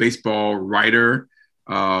baseball writer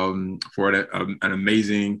for an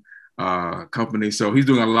amazing company. So he's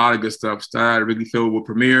doing a lot of good stuff. Started at Wrigley Field with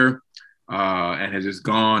Premier and has just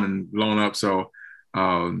gone and blown up. So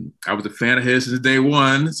I was a fan of his since day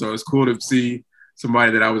one. So it's cool to see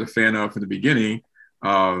somebody that I was a fan of from the beginning,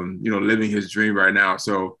 living his dream right now.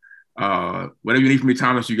 So whatever you need from me,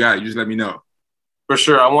 Thomas, you got it. You just let me know. For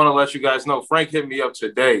sure. I want to let you guys know, Frank hit me up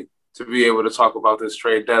today to be able to talk about this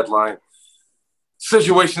trade deadline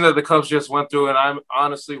situation that the Cubs just went through. And I'm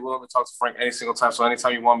honestly willing to talk to Frank any single time. So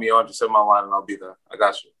anytime you want me on, just hit my line and I'll be there. I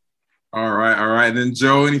got you. All right. And then,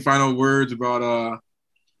 Joe, any final words about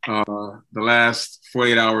the last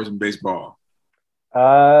 48 hours in baseball?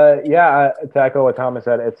 To echo what Thomas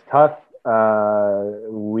said, it's tough.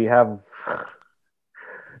 We have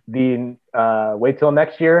the wait till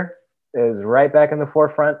next year is right back in the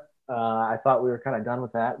forefront. I thought we were kind of done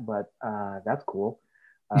with that, but that's cool.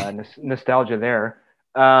 Nostalgia there.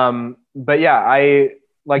 But yeah, I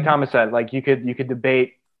like Thomas said, like you could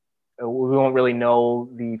debate. We won't really know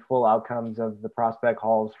the full outcomes of the prospect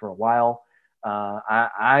hauls for a while.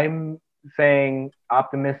 I'm saying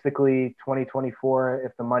optimistically 2024,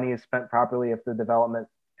 if the money is spent properly, if the development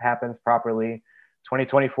happens properly,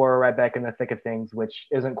 2024 right back in the thick of things, which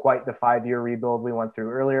isn't quite the 5-year rebuild we went through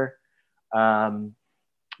earlier.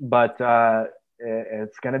 But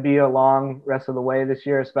it's going to be a long rest of the way this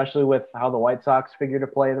year, especially with how the White Sox figure to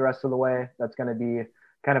play the rest of the way. That's going to be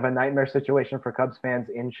kind of a nightmare situation for Cubs fans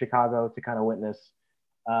in Chicago to kind of witness.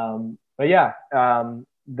 But yeah,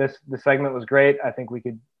 this segment was great. I think we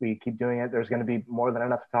keep doing it. There's going to be more than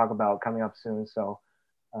enough to talk about coming up soon. So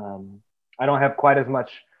I don't have quite as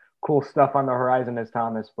much cool stuff on the horizon as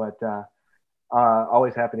Thomas, but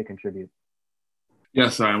always happy to contribute.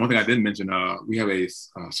 Yes, and one thing I didn't mention, we have a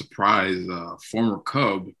surprise former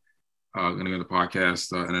Cub going to go to the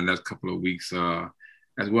podcast in the next couple of weeks,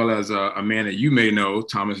 as well as a man that you may know,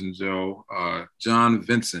 Thomas and Joe, John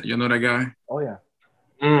Vincent. You know that guy? Oh, yeah.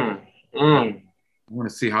 I want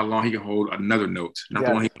to see how long he can hold another note, not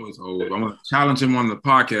the one he always holds. I'm going to challenge him on the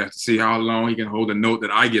podcast to see how long he can hold the note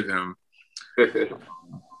that I give him.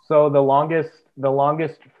 So the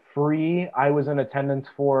longest free I was in attendance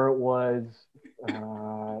for was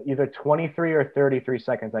either 23 or 33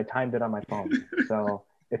 seconds. I timed it on my phone. So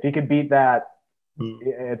if he could beat that,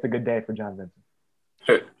 it's a good day for John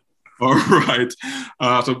Vincent. All right.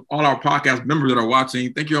 So all our podcast members that are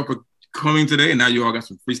watching, thank you all for coming today. And now you all got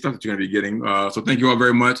some free stuff that you're going to be getting. So thank you all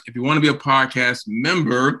very much. If you want to be a podcast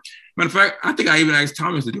member, matter of fact, I think I even asked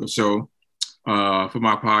Thomas to do a show for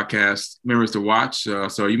my podcast members to watch.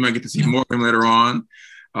 So you might get to see more of him later on.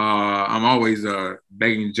 I'm always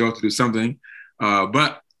begging Joe to do something.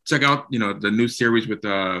 But check out, the new series with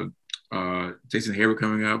Jason Hayward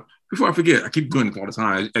coming up. Before I forget, I keep doing this all the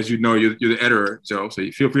time. As you know, you're the editor, Joe, so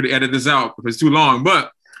you feel free to edit this out if it's too long.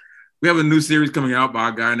 But we have a new series coming out by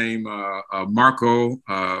a guy named Marco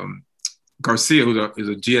Garcia, who's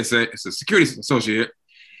a GSA, it's a security associate,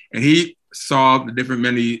 and he saw the different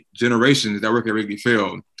many generations that work at Wrigley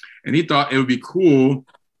Field, and he thought it would be cool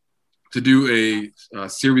to do a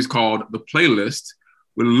series called The Playlist,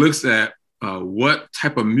 which looks at what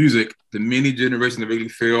type of music the many generations of Wrigley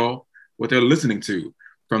Field, what they're listening to,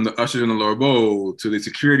 from the ushers in the lower bowl to the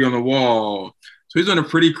security on the wall. So he's done a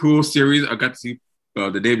pretty cool series. I got to see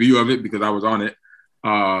the debut of it because I was on it.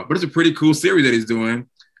 But it's a pretty cool series that he's doing.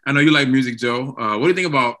 I know you like music, Joe. What do you think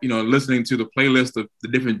about, listening to the playlist of the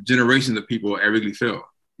different generations of people at Wrigley Field?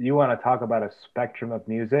 You want to talk about a spectrum of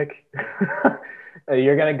music?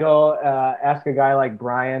 You're going to go ask a guy like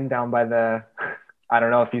Brian down by I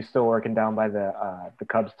don't know if he's still working down by the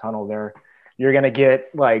Cubs tunnel there. You're going to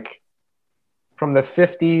get from the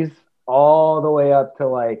 50s all the way up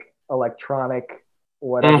to electronic,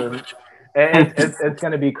 whatever. It's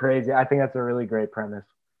going to be crazy. I think that's a really great premise.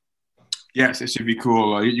 Yes, it should be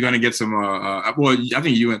cool. You're going to get some, I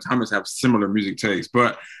think you and Thomas have similar music tastes,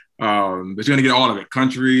 but you're going to get all of it,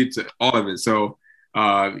 country to all of it. So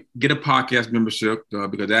get a podcast membership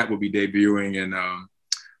because that will be debuting in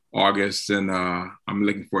August, and I'm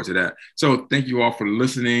looking forward to that. So thank you all for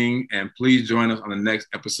listening, and please join us on the next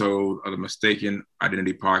episode of the Mistaken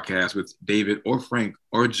Identity Podcast with David or Frank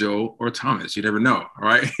or Joe or Thomas. You never know. All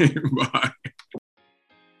right. Bye.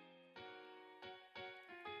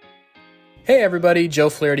 Hey everybody, Joe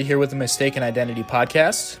Flaherty here with the Mistaken Identity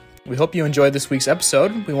Podcast. We hope you enjoyed this week's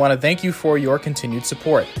episode. We want to thank you for your continued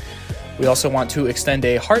support. We also want to extend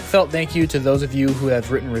a heartfelt thank you to those of you who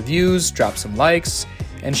have written reviews, dropped some likes,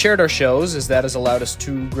 and shared our shows, as that has allowed us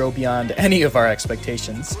to grow beyond any of our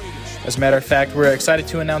expectations. As a matter of fact, we're excited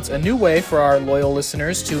to announce a new way for our loyal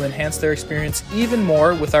listeners to enhance their experience even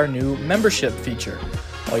more with our new membership feature.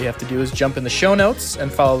 All you have to do is jump in the show notes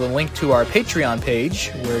and follow the link to our Patreon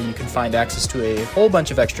page, where you can find access to a whole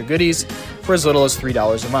bunch of extra goodies for as little as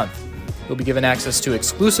 $3 a month. You'll be given access to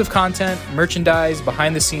exclusive content, merchandise,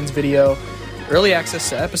 behind-the-scenes video, early access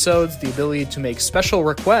to episodes, the ability to make special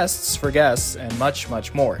requests for guests, and much,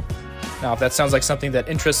 much more. Now, if that sounds like something that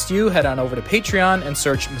interests you, head on over to Patreon and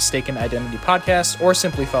search Mistaken Identity Podcast, or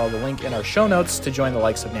simply follow the link in our show notes to join the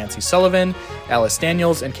likes of Nancy Sullivan, Alice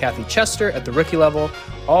Daniels, and Kathy Chester at the rookie level,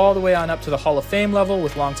 all the way on up to the Hall of Fame level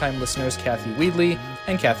with longtime listeners Kathy Weedley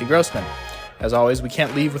and Kathy Grossman. As always, we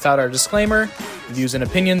can't leave without our disclaimer. The views and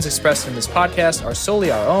opinions expressed in this podcast are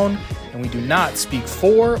solely our own, and we do not speak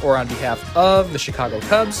for or on behalf of the Chicago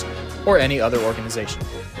Cubs or any other organization.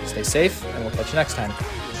 Stay safe, and we'll catch you next time.